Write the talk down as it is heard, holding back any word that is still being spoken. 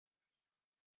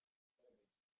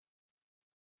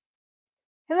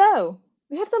Hello!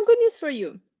 We have some good news for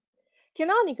you.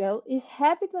 Canonical is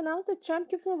happy to announce that Charmed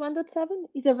Kubeflow 1.7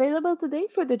 is available today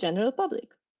for the general public.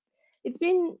 It's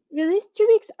been released 3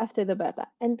 weeks after the beta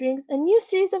and brings a new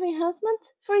series of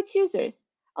enhancements for its users.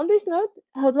 On this note,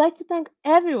 I would like to thank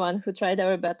everyone who tried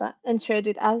our beta and shared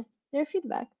with us their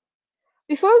feedback.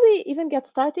 Before we even get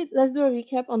started, let's do a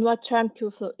recap on what Charmed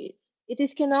Kubeflow is. It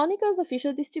is Canonical's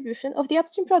official distribution of the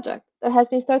upstream project that has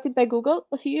been started by Google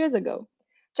a few years ago.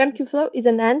 Charmed Kubeflow is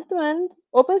an end-to-end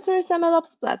open source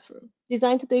MLOps platform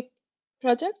designed to take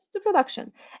projects to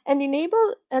production and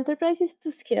enable enterprises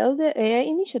to scale their AI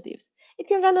initiatives. It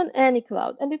can run on any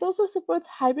cloud, and it also supports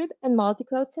hybrid and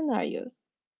multi-cloud scenarios.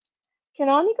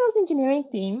 Canonical's engineering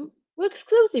team works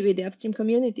closely with the upstream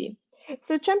community.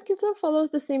 So Charmed Kubeflow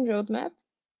follows the same roadmap,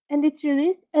 and it's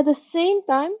released at the same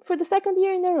time for the second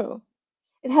year in a row.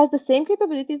 It has the same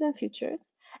capabilities and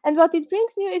features, and what it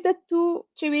brings new is the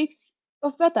 2-3 weeks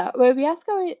of beta where we ask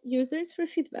our users for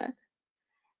feedback.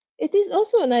 It is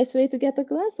also a nice way to get a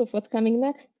glance of what's coming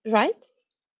next, right?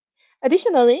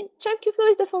 Additionally, Charmed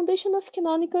Kubeflow is the foundation of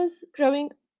Canonical's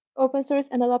growing open source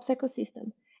MLOps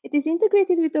ecosystem. It is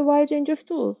integrated with a wide range of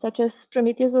tools such as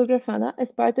Prometheus or Grafana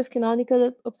as part of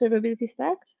Canonical Observability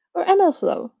Stack or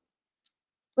MLflow.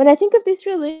 When I think of this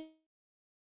release,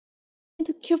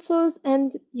 to Kubeflow's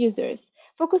end users,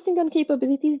 focusing on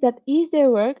capabilities that ease their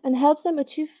work and helps them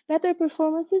achieve better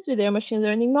performances with their machine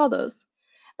learning models.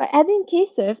 By adding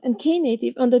Kserve and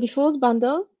Knative on the default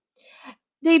bundle,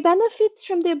 they benefit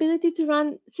from the ability to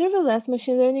run serverless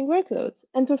machine learning workloads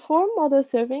and perform model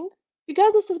serving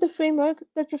regardless of the framework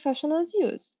that professionals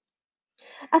use.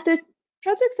 After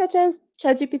projects such as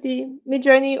ChatGPT,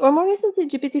 Midjourney, or more recently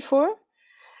GPT-4,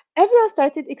 everyone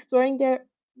started exploring their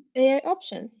AI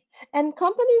options, and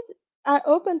companies are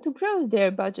open to grow their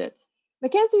budgets.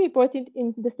 McKinsey reported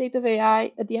in the State of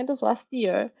AI at the end of last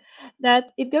year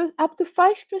that it goes up to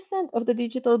 5% of the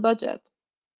digital budget.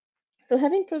 So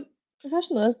having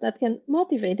professionals that can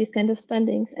motivate this kind of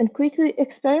spendings and quickly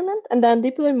experiment and then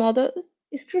deploy models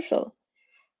is crucial.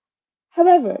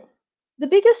 However, the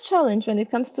biggest challenge when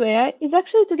it comes to AI is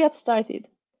actually to get started.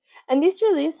 And this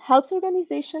release helps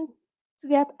organizations to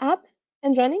get up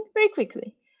and running very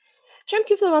quickly. Charmed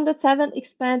Kubeflow 1.7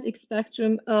 expands its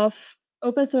spectrum of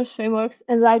open source frameworks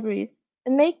and libraries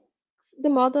and makes the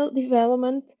model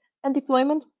development and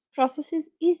deployment processes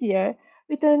easier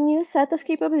with a new set of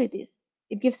capabilities.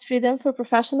 It gives freedom for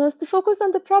professionals to focus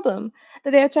on the problem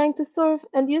that they are trying to solve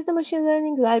and use the machine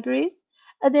learning libraries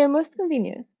at their most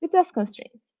convenience with less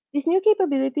constraints. These new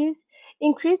capabilities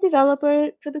increase developer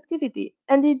productivity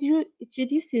and it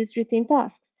reduces routine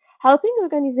tasks, helping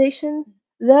organizations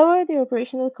lower their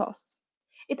operational costs.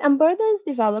 It unburdens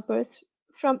developers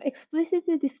from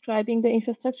explicitly describing the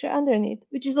infrastructure underneath,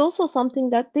 which is also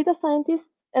something that data scientists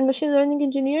and machine learning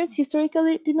engineers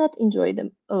historically did not enjoy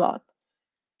them a lot.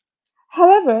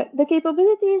 However, the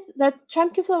capabilities that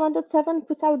Charmed Kubeflow 1.7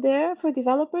 puts out there for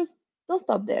developers don't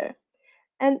stop there.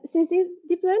 And since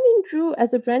deep learning grew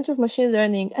as a branch of machine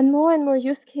learning and more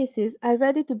use cases are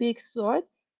ready to be explored,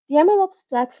 the MLOps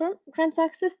platform grants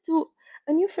access to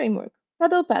a new framework,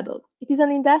 PaddlePaddle. It is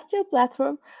an industrial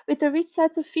platform with a rich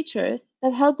set of features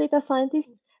that help data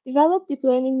scientists develop deep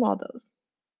learning models.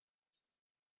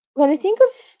 When I think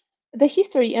of the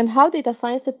history and how data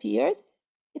science appeared,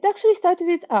 it actually started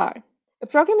with R, a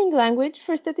programming language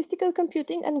for statistical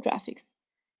computing and graphics.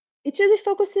 It really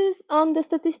focuses on the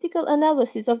statistical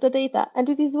analysis of the data, and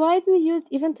it is widely used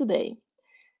even today.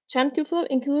 Charmed Kubeflow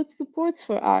includes supports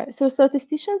for R, so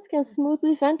statisticians can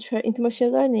smoothly venture into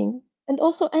machine learning, and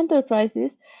also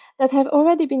enterprises that have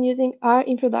already been using R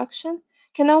in production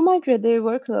can now migrate their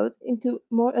workloads into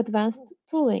more advanced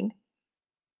tooling.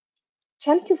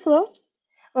 Charmed Kubeflow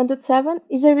 1.7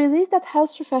 is a release that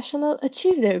helps professionals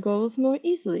achieve their goals more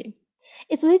easily.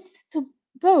 It leads to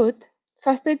both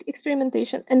faster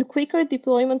experimentation and quicker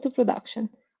deployment to production.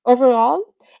 Overall,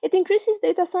 it increases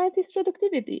data scientists'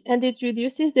 productivity and it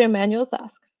reduces their manual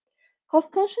tasks.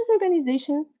 Cost conscious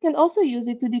organizations can also use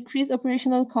it to decrease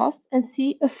operational costs and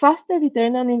see a faster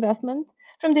return on investment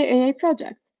from their AI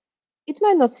projects. It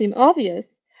might not seem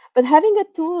obvious, but having a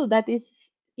tool that is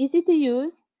easy to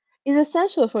use is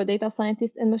essential for data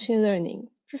scientists and machine learning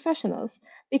professionals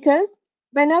because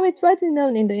by now it's widely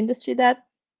known in the industry that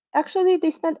actually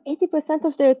they spend 80%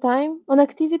 of their time on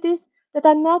activities that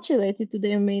are not related to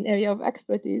their main area of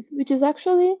expertise, which is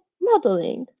actually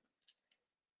modeling.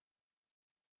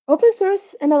 Open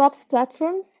source MLOps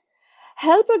platforms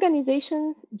help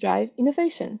organizations drive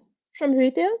innovation from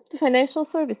retail to financial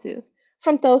services,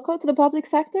 from telco to the public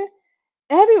sector.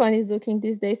 Everyone is looking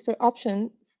these days for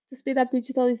options to speed up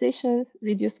digitalizations,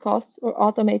 reduce costs, or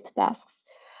automate tasks.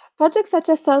 Projects such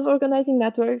as self-organizing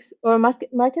networks or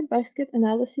market basket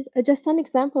analysis are just some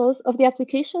examples of the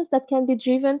applications that can be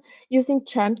driven using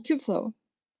Charmed Kubeflow.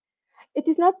 It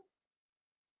is not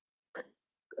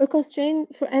a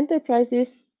constraint for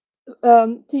enterprises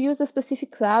to use a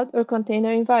specific cloud or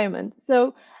container environment.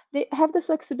 So they have the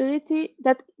flexibility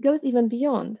that goes even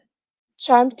beyond.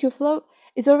 Charmed Kubeflow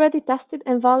is already tested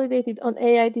and validated on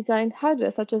AI-designed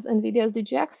hardware such as NVIDIA's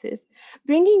DG-Axis,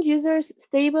 bringing users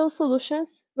stable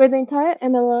solutions where the entire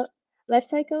ML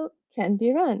lifecycle can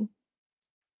be run.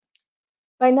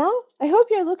 By now, I hope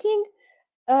you're looking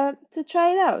to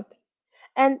try it out.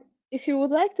 And if you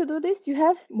would like to do this, you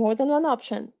have more than one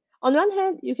option. On one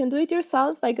hand, you can do it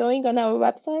yourself by going on our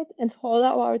website and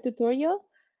follow our tutorial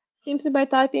simply by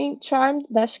typing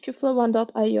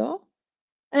charmed-kubeflow1.io.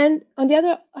 And on the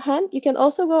other hand, you can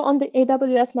also go on the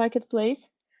AWS Marketplace,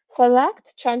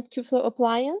 select Charmed Kubeflow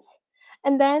appliance,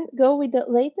 and then go with the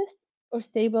latest or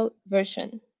stable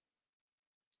version.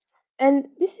 And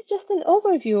this is just an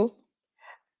overview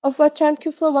of what Charmed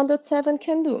Kubeflow 1.7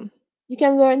 can do. You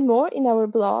can learn more in our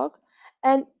blog,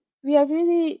 and we are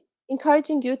really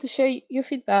encouraging you to share your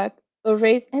feedback or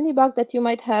raise any bug that you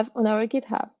might have on our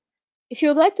GitHub. If you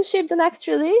would like to ship the next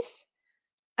release,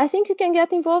 I think you can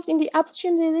get involved in the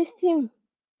upstream release team.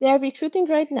 They are recruiting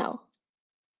right now.